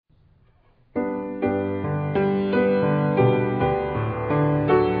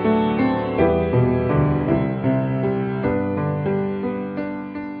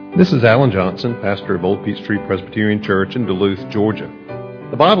This is Alan Johnson, pastor of Old Peachtree Presbyterian Church in Duluth, Georgia.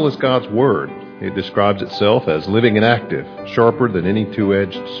 The Bible is God's Word. It describes itself as living and active, sharper than any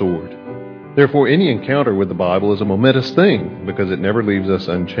two-edged sword. Therefore, any encounter with the Bible is a momentous thing because it never leaves us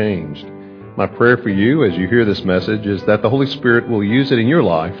unchanged. My prayer for you as you hear this message is that the Holy Spirit will use it in your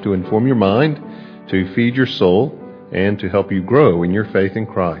life to inform your mind, to feed your soul, and to help you grow in your faith in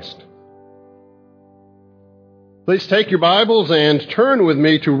Christ. Please take your Bibles and turn with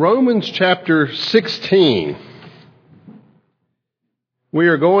me to Romans chapter 16. We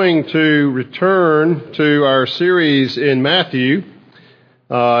are going to return to our series in Matthew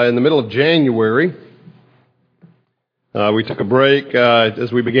in the middle of January. We took a break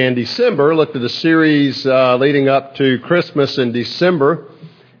as we began December, looked at a series leading up to Christmas in December,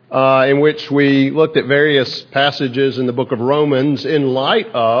 in which we looked at various passages in the book of Romans in light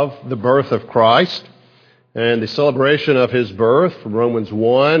of the birth of Christ and the celebration of His birth, from Romans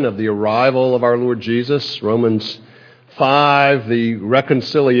 1, of the arrival of our Lord Jesus, Romans 5, the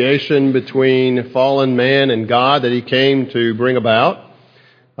reconciliation between fallen man and God that He came to bring about,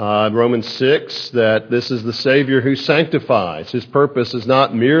 Romans 6, that this is the Savior who sanctifies. His purpose is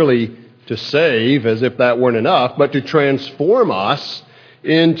not merely to save, as if that weren't enough, but to transform us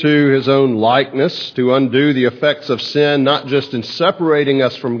into His own likeness, to undo the effects of sin, not just in separating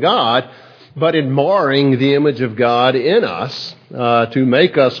us from God, but in marring the image of God in us, to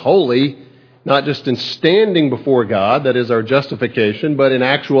make us holy, not just in standing before God, that is our justification, but in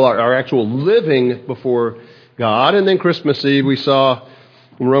our actual living before God. And then Christmas Eve, we saw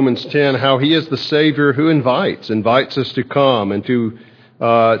in Romans 10 how He is the Savior who invites us to come and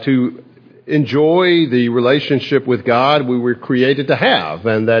to enjoy the relationship with God we were created to have,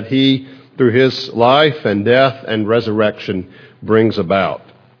 and that He, through His life and death and resurrection, brings about.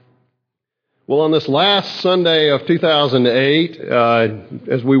 Well, on this last Sunday of 2008,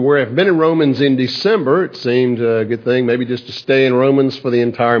 as we have been in Romans in December, it seemed a good thing maybe just to stay in Romans for the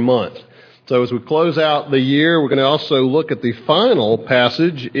entire month. So as we close out the year, we're going to also look at the final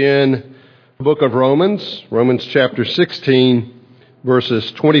passage in the book of Romans, Romans chapter 16, verses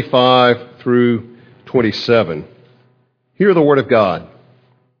 25 through 27. Hear the word of God.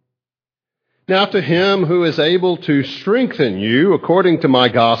 Now to Him who is able to strengthen you according to my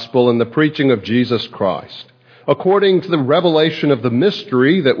gospel and the preaching of Jesus Christ, according to the revelation of the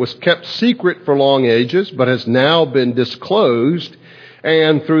mystery that was kept secret for long ages, but has now been disclosed,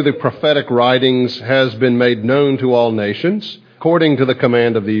 and through the prophetic writings has been made known to all nations, according to the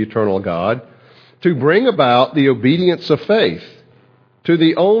command of the eternal God, to bring about the obedience of faith. To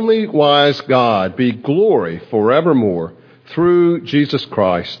the only wise God be glory forevermore through Jesus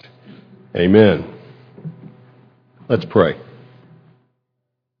Christ. Amen. Let's pray.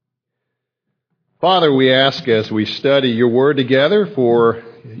 Father, we ask as we study your word together for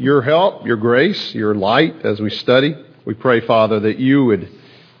your help, your grace, your light as we study. We pray, Father, that you would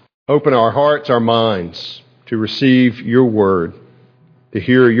open our hearts, our minds to receive your word, to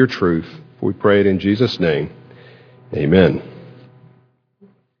hear your truth. We pray it in Jesus' name. Amen.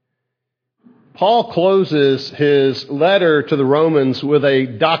 Paul closes his letter to the Romans with a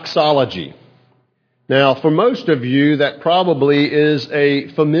doxology. Now, for most of you, that probably is a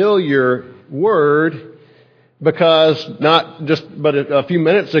familiar word because but a few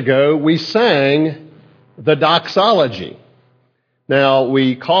minutes ago, we sang the doxology. Now,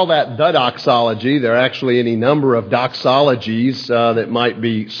 we call that the doxology. There are actually any number of doxologies that might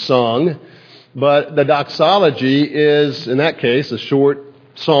be sung, but the doxology is, in that case, a short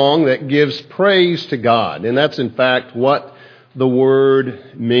song that gives praise to God. And that's in fact what the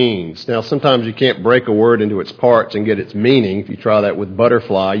word means. Now, sometimes you can't break a word into its parts and get its meaning. If you try that with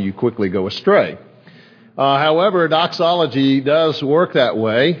butterfly, you quickly go astray. However, doxology does work that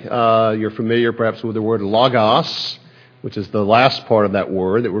way. You're familiar perhaps with the word logos, which is the last part of that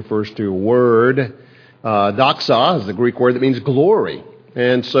word that refers to a word. Doxa is the Greek word that means glory.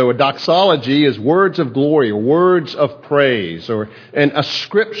 And so a doxology is words of glory, or words of praise, or an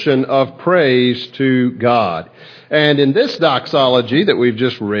ascription of praise to God. And in this doxology that we've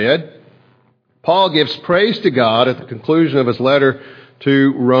just read, Paul gives praise to God at the conclusion of his letter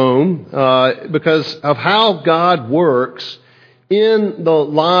to Rome because of how God works in the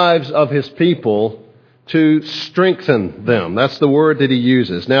lives of His people to strengthen them. That's the word that he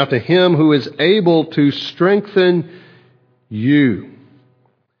uses. Now to Him who is able to strengthen you.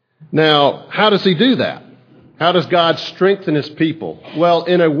 Now, how does He do that? How does God strengthen His people? Well,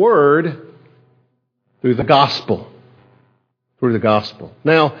 in a word, through the gospel. Through the gospel.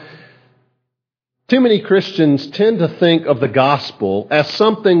 Now, too many Christians tend to think of the gospel as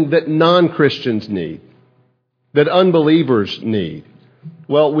something that non-Christians need, that unbelievers need.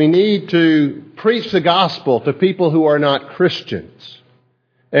 Well, we need to preach the gospel to people who are not Christians.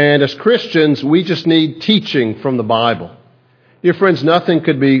 And as Christians, we just need teaching from the Bible. Dear friends, nothing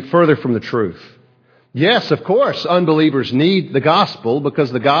could be further from the truth. Yes, of course, unbelievers need the gospel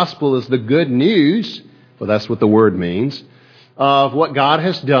because the gospel is the good news, well, that's what the word means, of what God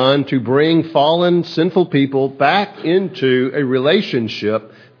has done to bring fallen, sinful people back into a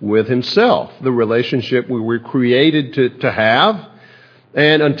relationship with Himself, the relationship we were created to have.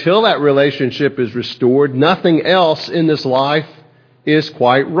 And until that relationship is restored, nothing else in this life is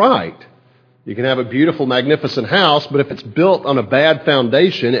quite right. You can have a beautiful, magnificent house, but if it's built on a bad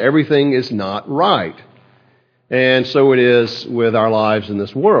foundation, everything is not right. And so it is with our lives in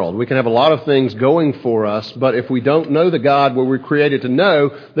this world. We can have a lot of things going for us, but if we don't know the God we were created to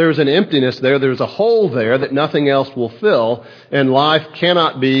know, there's an emptiness there, there's a hole there that nothing else will fill, and life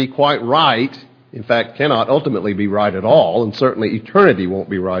cannot be quite right. In fact, cannot ultimately be right at all, and certainly eternity won't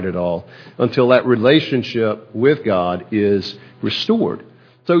be right at all until that relationship with God is restored.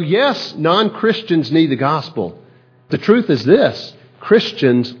 So yes, non-Christians need the gospel. The truth is this: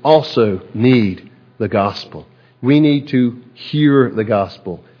 Christians also need the gospel. We need to hear the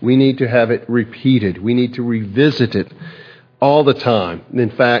gospel. We need to have it repeated. We need to revisit it all the time.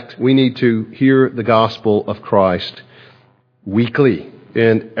 In fact, we need to hear the gospel of Christ weekly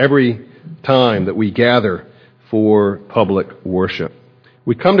and every time that we gather for public worship.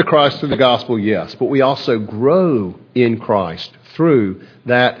 We come to Christ through the gospel, yes, but we also grow in Christ through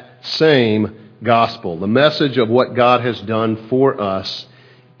that same gospel, the message of what God has done for us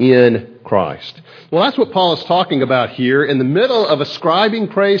in Christ. Well, that's what Paul is talking about here. In the middle of ascribing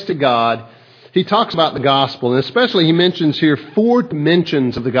praise to God, he talks about the gospel, and especially he mentions here 4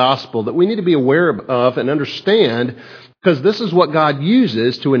 dimensions of the gospel that we need to be aware of and understand, because this is what God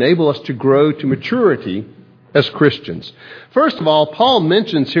uses to enable us to grow to maturity as Christians. First of all, Paul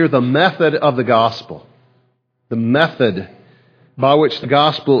mentions here the method of the gospel, the method by which the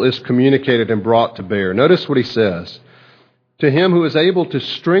gospel is communicated and brought to bear. Notice what he says: to Him who is able to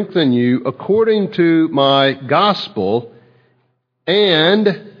strengthen you according to my gospel,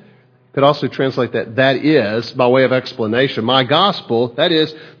 and could also translate that is, by way of explanation, my gospel, that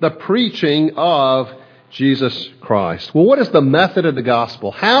is, the preaching of Jesus Christ. Well, what is the method of the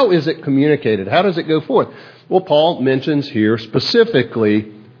gospel? How is it communicated? How does it go forth? Well, Paul mentions here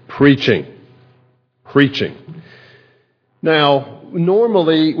specifically preaching. Preaching. Now,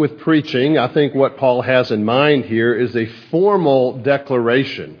 normally with preaching, I think what Paul has in mind here is a formal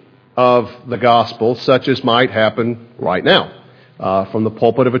declaration of the gospel, such as might happen right now from the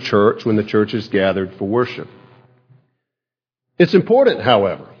pulpit of a church when the church is gathered for worship. It's important,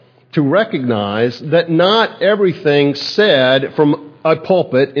 however, to recognize that not everything said from a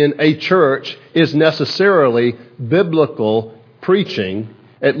pulpit in a church is necessarily biblical preaching,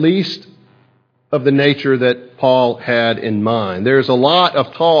 at least of the nature that Paul had in mind. There's a lot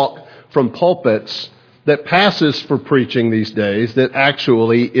of talk from pulpits that passes for preaching these days that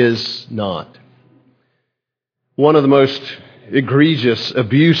actually is not. One of the most egregious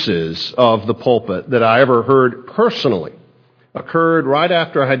abuses of the pulpit that I ever heard personally occurred right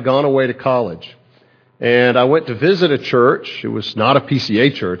after I had gone away to college. And I went to visit a church. It was not a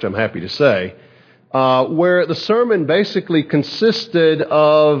PCA church, I'm happy to say, where the sermon basically consisted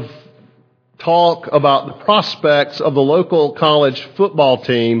of talk about the prospects of the local college football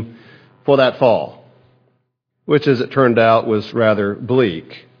team for that fall, which, as it turned out, was rather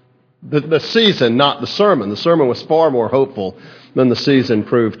bleak. The season, not the sermon. The sermon was far more hopeful than the season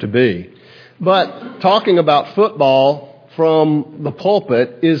proved to be. But talking about football from the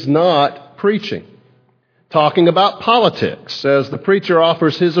pulpit is not preaching. Talking about politics, as the preacher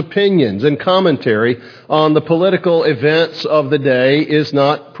offers his opinions and commentary on the political events of the day, is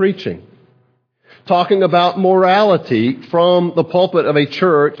not preaching. Talking about morality from the pulpit of a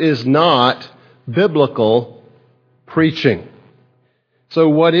church is not biblical preaching. So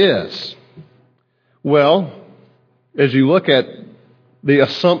what is? Well, as you look at the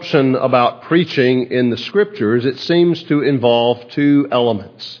assumption about preaching in the Scriptures, it seems to involve 2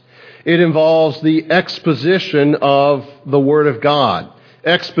 elements. It involves the exposition of the Word of God.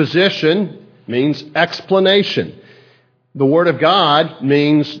 Exposition means explanation. The Word of God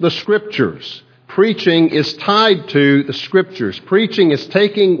means the Scriptures. Preaching is tied to the Scriptures. Preaching is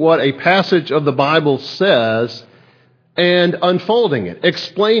taking what a passage of the Bible says and unfolding it,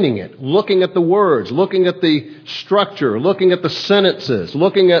 explaining it, looking at the words, looking at the structure, looking at the sentences,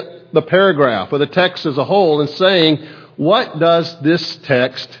 looking at the paragraph or the text as a whole and saying, what does this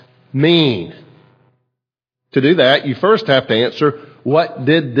text mean? To do that, you first have to answer, what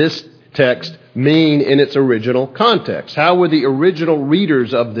did this text mean in its original context? How would the original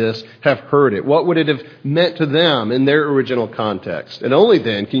readers of this have heard it? What would it have meant to them in their original context? And only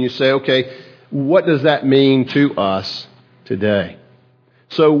then can you say, okay, what does that mean to us today?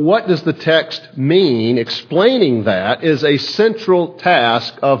 So what does the text mean? Explaining that is a central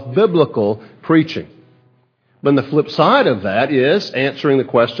task of biblical preaching. But the flip side of that is answering the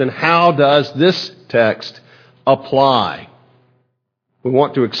question, how does this text apply? We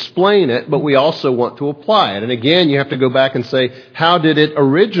want to explain it, but we also want to apply it. And again, you have to go back and say, how did it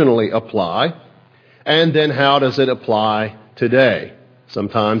originally apply? And then how does it apply today?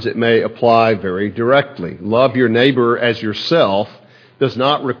 Sometimes it may apply very directly. Love your neighbor as yourself does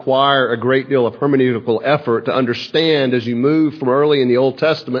not require a great deal of hermeneutical effort to understand as you move from early in the Old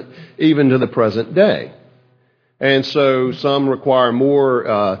Testament even to the present day. And so some require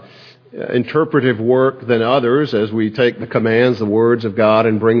more interpretive work than others as we take the commands, the words of God,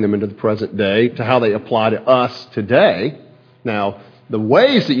 and bring them into the present day to how they apply to us today. Now, the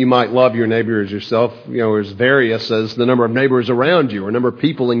ways that you might love your neighbor as yourself, are as various as the number of neighbors around you or number of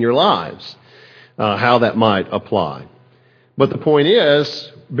people in your lives, how that might apply. But the point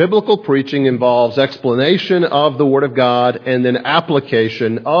is, biblical preaching involves explanation of the Word of God and then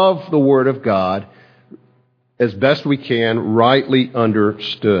application of the Word of God as best we can, rightly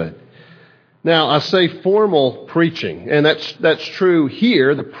understood. Now, I say formal preaching, and that's true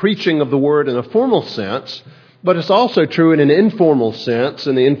here, the preaching of the Word in a formal sense, but it's also true in an informal sense,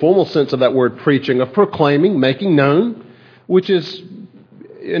 in the informal sense of that word preaching, of proclaiming, making known, which is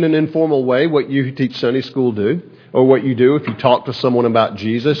in an informal way what you who teach Sunday school do, or what you do if you talk to someone about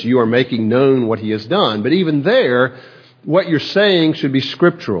Jesus. You are making known what He has done. But even there, what you're saying should be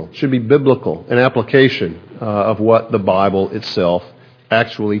scriptural, should be biblical, an application of what the Bible itself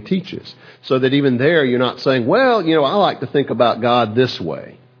actually teaches. So that even there, you're not saying, well, I like to think about God this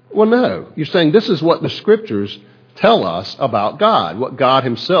way. Well, no. You're saying this is what the Scriptures tell us about God, what God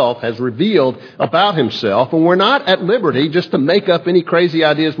Himself has revealed about Himself, and we're not at liberty just to make up any crazy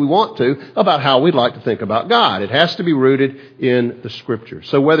ideas we want to about how we'd like to think about God. It has to be rooted in the Scriptures.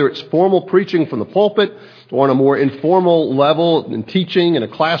 So whether it's formal preaching from the pulpit or on a more informal level in teaching in a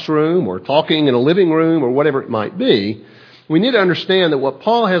classroom or talking in a living room or whatever it might be, we need to understand that what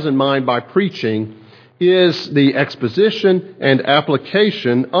Paul has in mind by preaching is the exposition and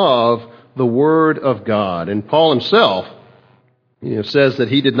application of the Word of God. And Paul himself says that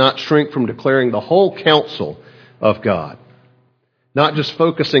he did not shrink from declaring the whole counsel of God. Not just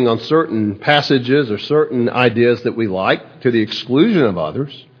focusing on certain passages or certain ideas that we like to the exclusion of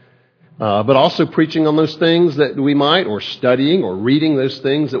others, but also preaching on those things that we might, or studying or reading those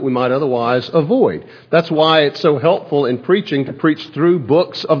things that we might otherwise avoid. That's why it's so helpful in preaching to preach through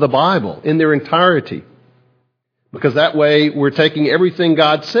books of the Bible in their entirety. Because that way we're taking everything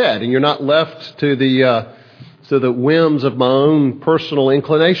God said, and you're not left to the whims of my own personal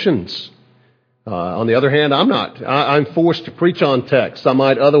inclinations. On the other hand, I'm forced to preach on texts I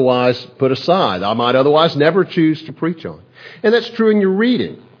might otherwise put aside, I might otherwise never choose to preach on. And that's true in your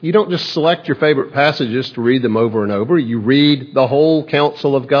reading. You don't just select your favorite passages to read them over and over. You read the whole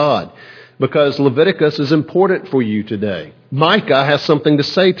counsel of God, because Leviticus is important for you today. Micah has something to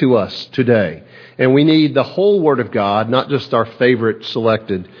say to us today. And we need the whole Word of God, not just our favorite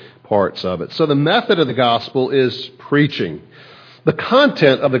selected parts of it. So the method of the gospel is preaching. The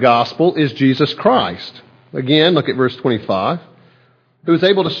content of the gospel is Jesus Christ. Again, look at verse 25. Who is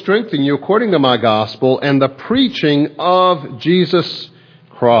able to strengthen you according to my gospel and the preaching of Jesus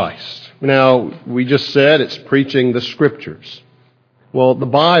Christ. Now, we just said it's preaching the Scriptures. Well, the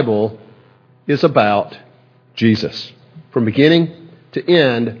Bible is about Jesus. From beginning to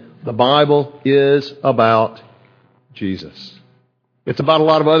end, the Bible is about Jesus. It's about a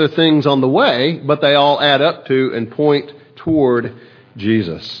lot of other things on the way, but they all add up to and point toward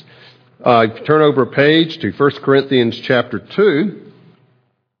Jesus. If you turn over a page to 1 Corinthians chapter 2,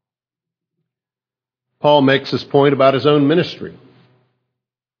 Paul makes this point about his own ministry.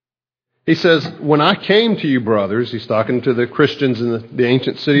 He says, when I came to you, brothers, he's talking to the Christians in the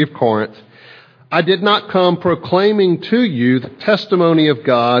ancient city of Corinth, I did not come proclaiming to you the testimony of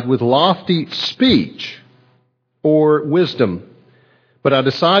God with lofty speech or wisdom, but I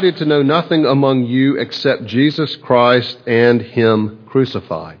decided to know nothing among you except Jesus Christ and Him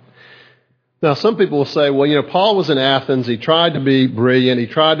crucified. Now, some people will say, well, Paul was in Athens. He tried to be brilliant. He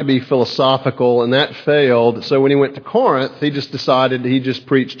tried to be philosophical, and that failed. So when he went to Corinth, he just decided he just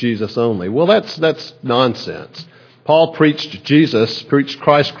preached Jesus only. Well, that's nonsense. Paul preached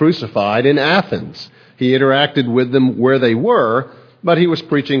Christ crucified in Athens. He interacted with them where they were, but he was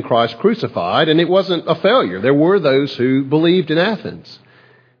preaching Christ crucified, and it wasn't a failure. There were those who believed in Athens.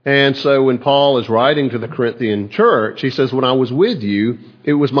 And so when Paul is writing to the Corinthian church, he says, when I was with you,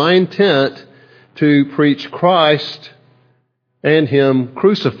 it was my intent to preach Christ and Him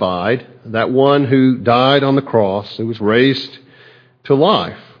crucified, that one who died on the cross, who was raised to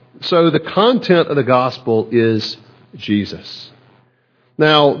life. So the content of the gospel is Jesus.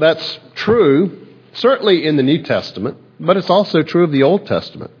 Now, that's true, certainly in the New Testament, but it's also true of the Old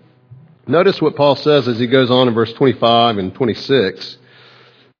Testament. Notice what Paul says as he goes on in verse 25 and 26.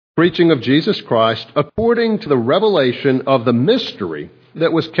 Preaching of Jesus Christ according to the revelation of the mystery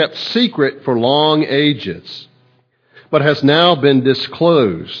that was kept secret for long ages, but has now been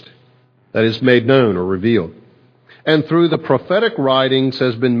disclosed, that is, made known or revealed, and through the prophetic writings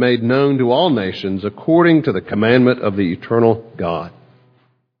has been made known to all nations according to the commandment of the eternal God.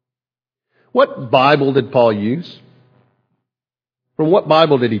 What Bible did Paul use? From what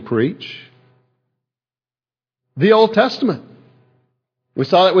Bible did he preach? The Old Testament. We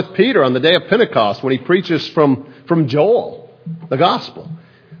saw that with Peter on the day of Pentecost when he preaches from Joel, the gospel.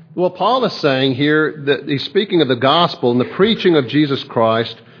 Well, Paul is saying here that he's speaking of the gospel and the preaching of Jesus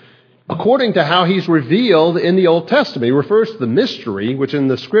Christ according to how he's revealed in the Old Testament. He refers to the mystery, which in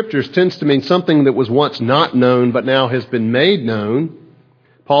the Scriptures tends to mean something that was once not known but now has been made known.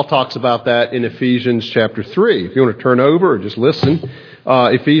 Paul talks about that in Ephesians chapter 3. If you want to turn over or just listen,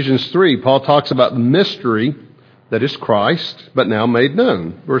 Ephesians 3, Paul talks about the mystery that is Christ, but now made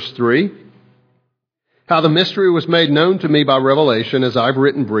known. Verse 3, how the mystery was made known to me by revelation, as I've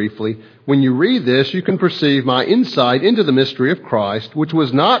written briefly. When you read this, you can perceive my insight into the mystery of Christ, which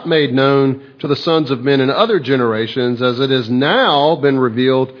was not made known to the sons of men in other generations, as it has now been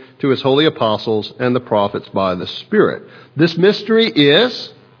revealed to His holy apostles and the prophets by the Spirit. This mystery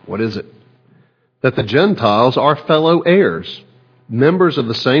is, what is it? That the Gentiles are fellow heirs, members of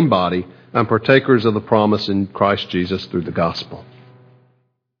the same body, and partakers of the promise in Christ Jesus through the gospel.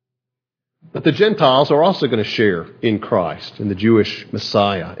 But the Gentiles are also going to share in Christ, in the Jewish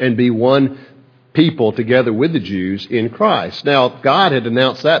Messiah, and be one people together with the Jews in Christ. Now, God had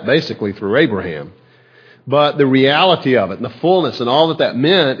announced that basically through Abraham. But the reality of it and the fullness and all that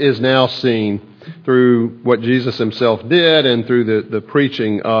meant is now seen through what Jesus Himself did and through the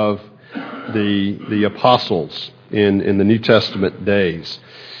preaching of the apostles in the New Testament days.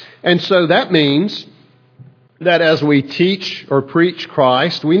 And so that means that as we teach or preach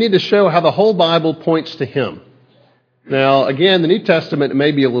Christ, we need to show how the whole Bible points to Him. Now, again, the New Testament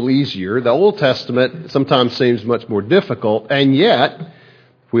may be a little easier. The Old Testament sometimes seems much more difficult. And yet,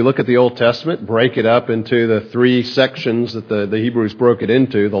 if we look at the Old Testament, break it up into the three sections that the Hebrews broke it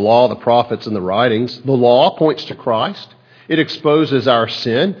into, the law, the prophets, and the writings. The law points to Christ. It exposes our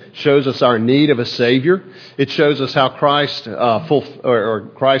sin, shows us our need of a Savior. It shows us how Christ fulfilled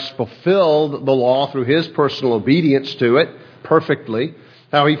the law through His personal obedience to it perfectly.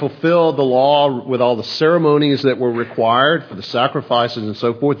 How He fulfilled the law with all the ceremonies that were required for the sacrifices and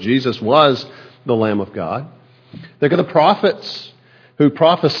so forth. Jesus was the Lamb of God. Think of the prophets who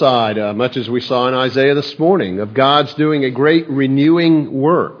prophesied, much as we saw in Isaiah this morning, of God's doing a great renewing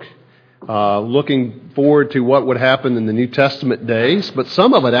work. Looking forward to what would happen in the New Testament days, but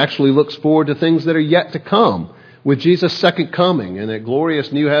some of it actually looks forward to things that are yet to come with Jesus' second coming and a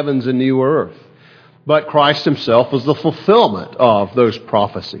glorious new heavens and new earth. But Christ Himself was the fulfillment of those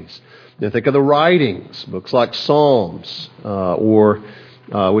prophecies. Now think of the writings, books like Psalms,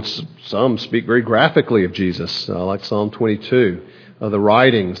 which some speak very graphically of Jesus, like Psalm 22. The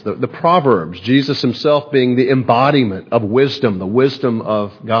writings, the Proverbs, Jesus Himself being the embodiment of wisdom, the wisdom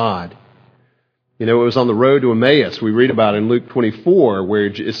of God. You know, it was on the road to Emmaus we read about in Luke 24, where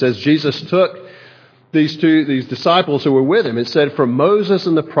it says Jesus took these disciples who were with Him. It said, "For Moses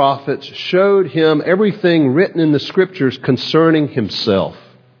and the prophets showed Him everything written in the Scriptures concerning Himself."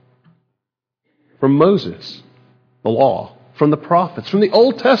 From Moses, the law, from the prophets, from the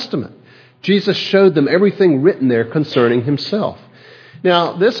Old Testament, Jesus showed them everything written there concerning Himself.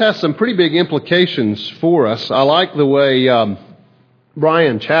 Now, this has some pretty big implications for us. I like the way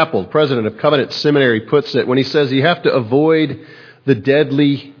Brian Chappell, president of Covenant Seminary, puts it when he says you have to avoid the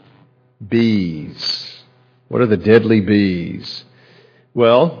deadly bees. What are the deadly bees?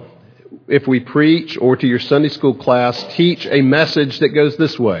 Well, if we preach or to your Sunday school class teach a message that goes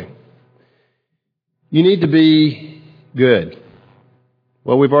this way, you need to be good.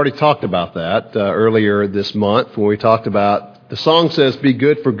 Well, we've already talked about that earlier this month when we talked about the song says, "Be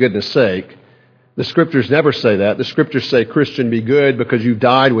good for goodness sake." The Scriptures never say that. The Scriptures say, "Christian, be good because you've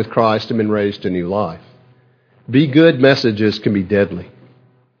died with Christ and been raised to new life." Be good messages can be deadly.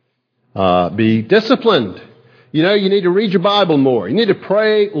 Be disciplined. You know, you need to read your Bible more. You need to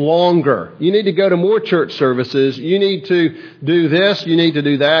pray longer. You need to go to more church services. You need to do this. You need to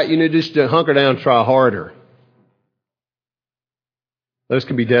do that. You need just to hunker down and try harder. Those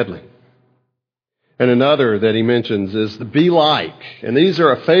can be deadly. And another that he mentions is the be like. And these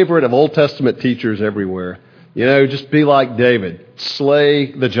are a favorite of Old Testament teachers everywhere. You know, just be like David.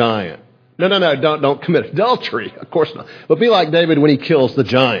 Slay the giant. No, don't commit adultery. Of course not. But be like David when he kills the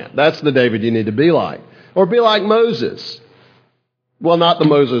giant. That's the David you need to be like. Or be like Moses. Well, not the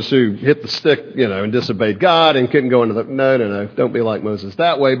Moses who hit the stick, and disobeyed God and couldn't go into the... No. Don't be like Moses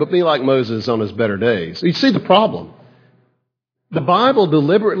that way, but be like Moses on his better days. You see the problem. The Bible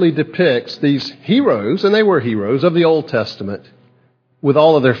deliberately depicts these heroes, and they were heroes of the Old Testament, with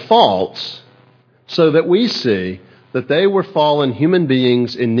all of their faults, so that we see that they were fallen human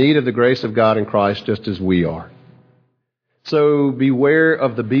beings in need of the grace of God in Christ just as we are. So beware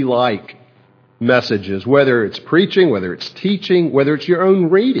of the be like messages, whether it's preaching, whether it's teaching, whether it's your own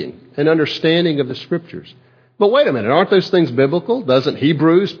reading and understanding of the Scriptures. But wait a minute, aren't those things biblical? Doesn't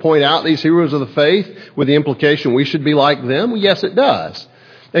Hebrews point out these heroes of the faith with the implication we should be like them? Well, yes, it does.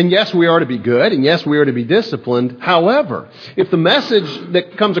 And yes, we are to be good, and yes, we are to be disciplined. However, if the message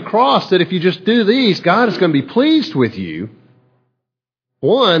that comes across that if you just do these, God is going to be pleased with you,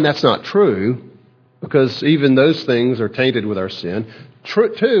 one, that's not true, because even those things are tainted with our sin.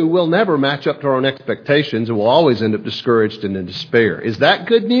 Two, we'll never match up to our own expectations, and we'll always end up discouraged and in despair. Is that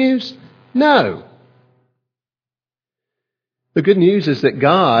good news? No. The good news is that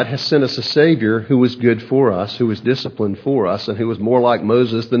God has sent us a Savior who was good for us, who was disciplined for us, and who was more like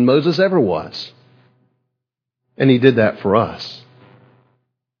Moses than Moses ever was. And He did that for us.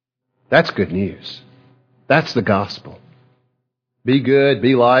 That's good news. That's the gospel. Be good,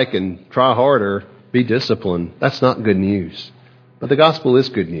 be like, and try harder, be disciplined. That's not good news. But the gospel is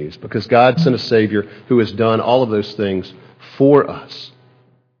good news because God sent a Savior who has done all of those things for us.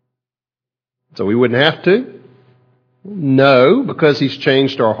 So we wouldn't have to? No, because He's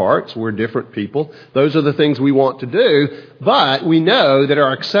changed our hearts. We're different people. Those are the things we want to do. But we know that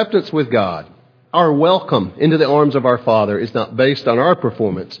our acceptance with God, our welcome into the arms of our Father, is not based on our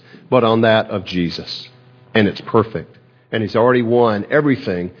performance, but on that of Jesus. And it's perfect. And He's already won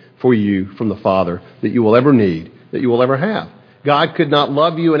everything for you from the Father that you will ever need, that you will ever have. God could not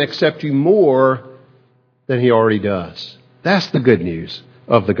love you and accept you more than He already does. That's the good news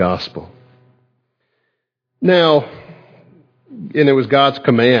of the gospel. Now, and it was God's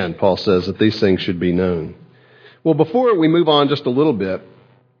command, Paul says, that these things should be known. Well, before we move on just a little bit,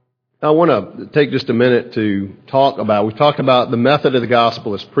 I want to take just a minute to talk about, we've talked about the method of the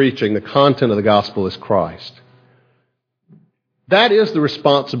gospel is preaching, the content of the gospel is Christ. That is the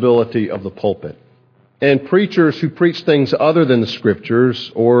responsibility of the pulpit. And preachers who preach things other than the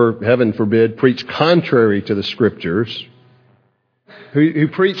Scriptures, or, heaven forbid, preach contrary to the Scriptures, who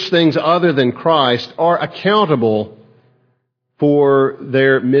preach things other than Christ, are accountable for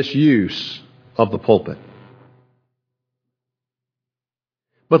their misuse of the pulpit.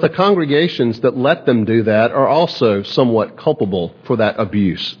 But the congregations that let them do that are also somewhat culpable for that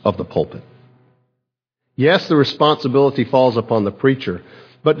abuse of the pulpit. Yes, the responsibility falls upon the preacher,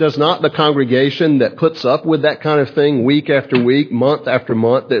 but does not the congregation that puts up with that kind of thing week after week, month after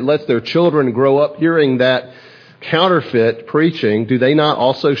month, that lets their children grow up hearing that counterfeit preaching, do they not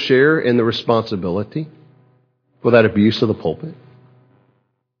also share in the responsibility for that abuse of the pulpit?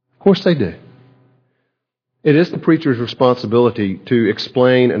 Of course they do. It is the preacher's responsibility to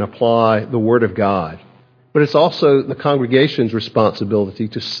explain and apply the Word of God. But it's also the congregation's responsibility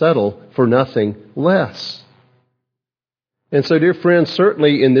to settle for nothing less. And so, dear friends,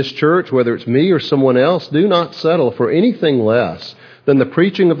 certainly in this church, whether it's me or someone else, do not settle for anything less than the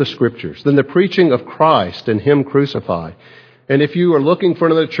preaching of the Scriptures, than the preaching of Christ and Him crucified. And if you are looking for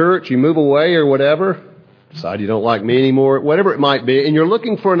another church, you move away or whatever, decide you don't like me anymore, whatever it might be, and you're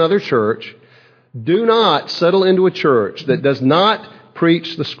looking for another church, do not settle into a church that does not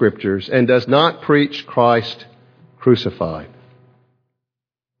preach the Scriptures and does not preach Christ crucified.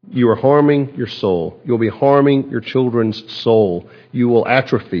 You are harming your soul. You'll be harming your children's soul. You will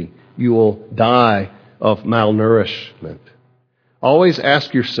atrophy. You will die of malnourishment. Always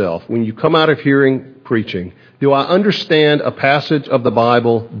ask yourself, when you come out of hearing preaching, do I understand a passage of the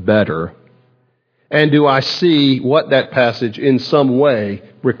Bible better? And do I see what that passage in some way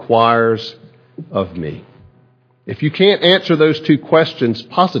requires of me? If you can't answer those two questions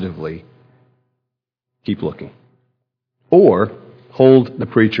positively, keep looking. Or hold the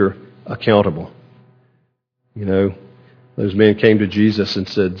preacher accountable. You know, those men came to Jesus and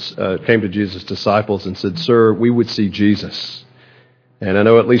said, came to Jesus' disciples and said, "Sir, we would see Jesus." And I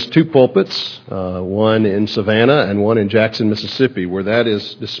know at least two pulpits, one in Savannah and one in Jackson, Mississippi, where that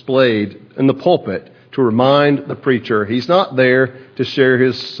is displayed in the pulpit to remind the preacher he's not there to share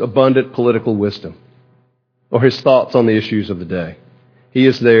his abundant political wisdom or his thoughts on the issues of the day. He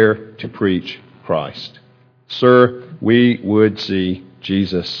is there to preach Christ. Sir, we would see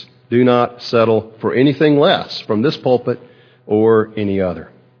Jesus. Do not settle for anything less from this pulpit or any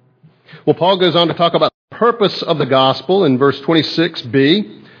other. Well, Paul goes on to talk about the purpose of the gospel in verse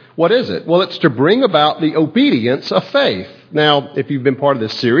 26b. What is it? Well, it's to bring about the obedience of faith. Now, if you've been part of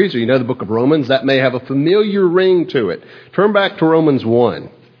this series or you know the book of Romans, that may have a familiar ring to it. Turn back to Romans 1.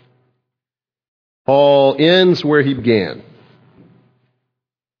 Paul ends where he began.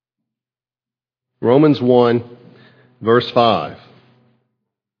 Romans 1, verse 5.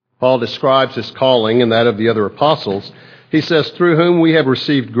 Paul describes his calling and that of the other apostles. He says, through whom we have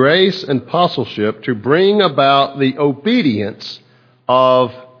received grace and apostleship to bring about the obedience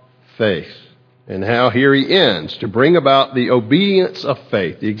of faith. And how here he ends, to bring about the obedience of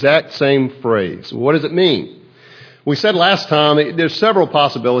faith. The exact same phrase. What does it mean? We said last time there's several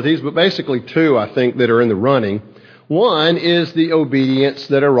possibilities, but basically two, I think, that are in the running. One is the obedience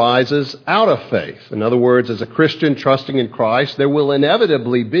that arises out of faith. In other words, as a Christian trusting in Christ, there will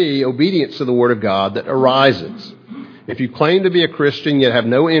inevitably be obedience to the Word of God that arises. If you claim to be a Christian yet have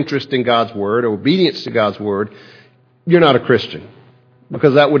no interest in God's Word or obedience to God's Word, you're not a Christian,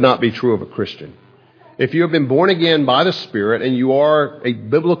 because that would not be true of a Christian. If you have been born again by the Spirit and you are a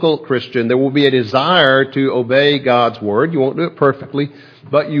biblical Christian, there will be a desire to obey God's Word. You won't do it perfectly,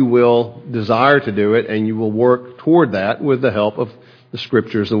 but you will desire to do it, and you will work toward that with the help of the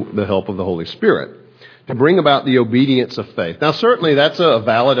Scriptures, the help of the Holy Spirit, to bring about the obedience of faith. Now, certainly that's a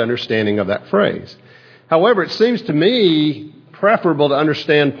valid understanding of that phrase. However, it seems to me preferable to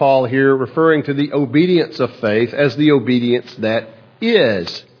understand Paul here referring to the obedience of faith as the obedience that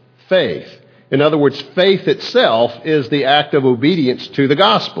is faith. In other words, faith itself is the act of obedience to the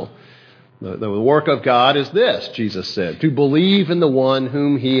gospel. The work of God is this, Jesus said, to believe in the one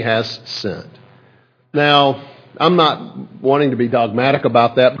whom he has sent. Now, I'm not wanting to be dogmatic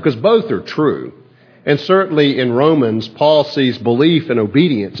about that because both are true. And certainly in Romans, Paul sees belief and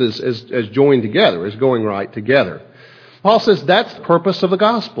obedience as joined together, as going right together. Paul says that's the purpose of the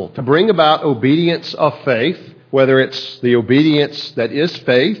gospel, to bring about obedience of faith, whether it's the obedience that is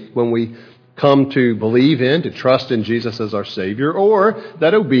faith when we come to believe in, to trust in Jesus as our Savior, or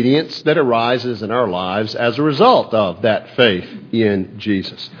that obedience that arises in our lives as a result of that faith in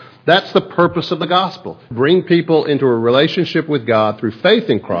Jesus. That's the purpose of the gospel. Bring people into a relationship with God through faith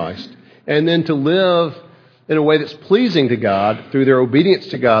in Christ, and then to live in a way that's pleasing to God through their obedience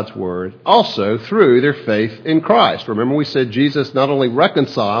to God's Word, also through their faith in Christ. Remember, we said Jesus not only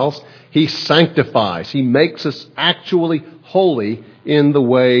reconciles, he sanctifies. He makes us actually holy in the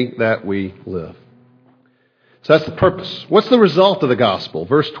way that we live. So that's the purpose. What's the result of the gospel?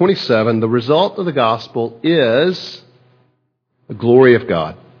 Verse 27, the result of the gospel is the glory of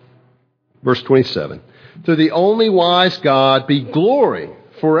God. Verse 27, to the only wise God be glory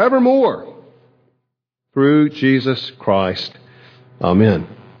forevermore through Jesus Christ. Amen.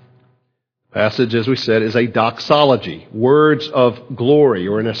 Passage, as we said, is a doxology, words of glory,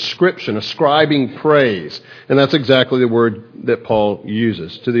 or an ascription, ascribing praise. And that's exactly the word that Paul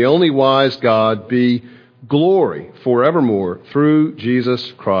uses. To the only wise God be glory forevermore through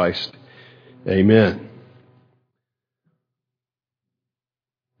Jesus Christ. Amen.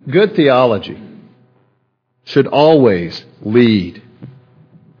 Good theology should always lead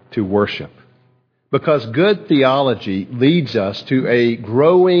to worship, because good theology leads us to a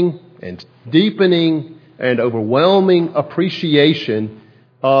growing and deepening and overwhelming appreciation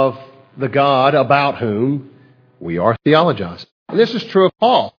of the God about whom we are theologizing. And this is true of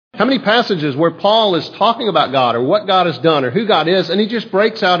Paul. How many passages where Paul is talking about God or what God has done or who God is, and he just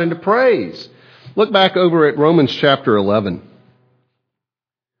breaks out into praise? Look back over at Romans chapter 11.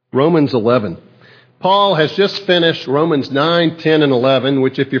 Romans 11. Paul has just finished Romans 9, 10, and 11,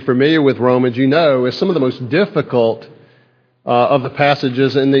 which if you're familiar with Romans, you know is some of the most difficult of the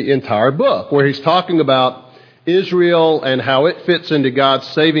passages in the entire book, where he's talking about Israel and how it fits into God's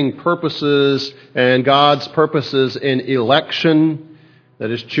saving purposes and God's purposes in election,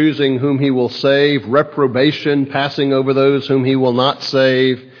 that is, choosing whom he will save, reprobation, passing over those whom he will not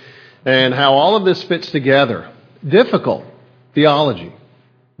save, and how all of this fits together. Difficult theology.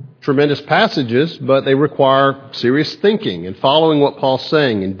 Tremendous passages, but they require serious thinking and following what Paul's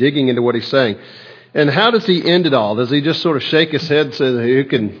saying and digging into what he's saying. And how does he end it all? Does he just sort of shake his head and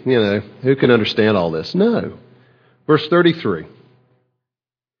say, who can understand all this? No. Verse 33.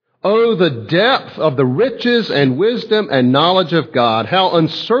 Oh, the depth of the riches and wisdom and knowledge of God. How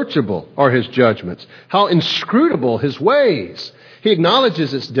unsearchable are his judgments. How inscrutable his ways. He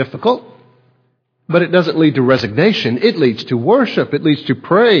acknowledges it's difficult, but it doesn't lead to resignation. It leads to worship. It leads to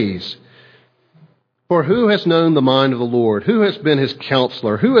praise. For who has known the mind of the Lord? Who has been his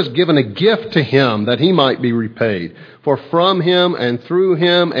counselor? Who has given a gift to him that he might be repaid? For from him and through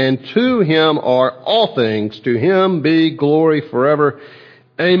him and to him are all things. To him be glory forever.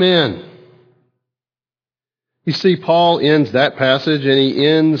 Amen. You see, Paul ends that passage and he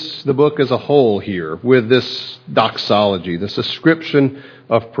ends the book as a whole here with this doxology, this ascription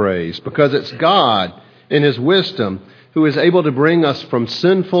of praise, because it's God in his wisdom who is able to bring us from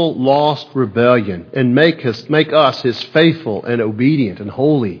sinful, lost rebellion and make us his faithful and obedient and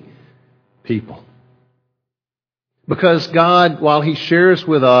holy people. Because God, while he shares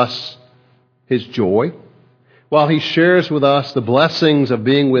with us his joy, while he shares with us the blessings of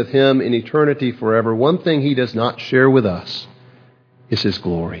being with him in eternity forever, one thing he does not share with us is his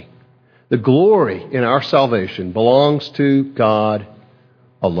glory. The glory in our salvation belongs to God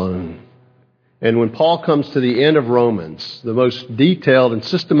alone. And when Paul comes to the end of Romans, the most detailed and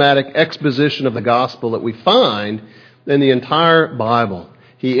systematic exposition of the gospel that we find in the entire Bible,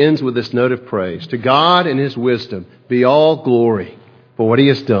 he ends with this note of praise. To God in his wisdom be all glory for what he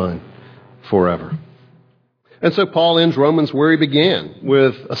has done forever. And so Paul ends Romans where he began,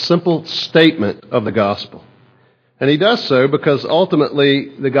 with a simple statement of the gospel. And he does so because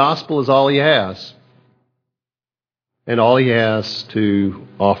ultimately the gospel is all he has, and all he has to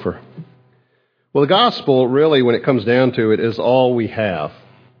offer. Well, the gospel, really, when it comes down to it, is all we have.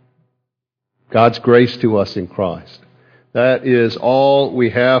 God's grace to us in Christ. That is all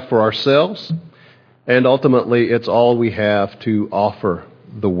we have for ourselves, and ultimately it's all we have to offer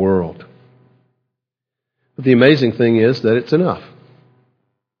the world. But the amazing thing is that it's enough.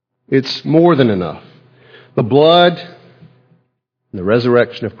 It's more than enough. The blood and the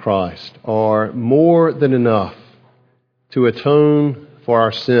resurrection of Christ are more than enough to atone for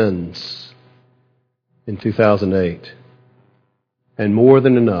our sins in 2008, and more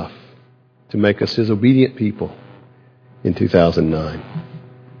than enough to make us his obedient people in 2009.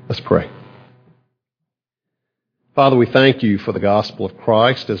 Let's pray. Father, we thank you for the gospel of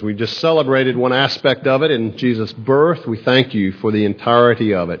Christ. As we just celebrated one aspect of it in Jesus' birth, we thank you for the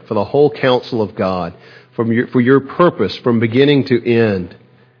entirety of it, for the whole counsel of God, for your purpose from beginning to end,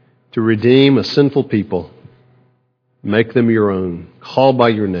 to redeem a sinful people, make them your own, called by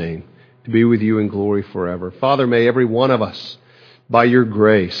your name, to be with you in glory forever. Father, may every one of us, by your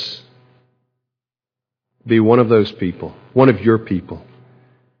grace, be one of those people, one of your people,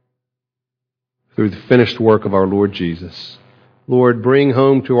 through the finished work of our Lord Jesus. Lord, bring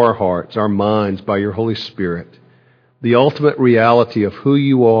home to our hearts, our minds, by your Holy Spirit, the ultimate reality of who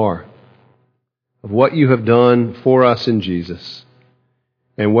you are, of what you have done for us in Jesus,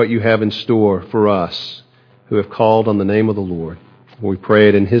 and what you have in store for us who have called on the name of the Lord. We pray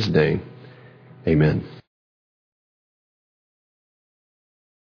it in his name. Amen.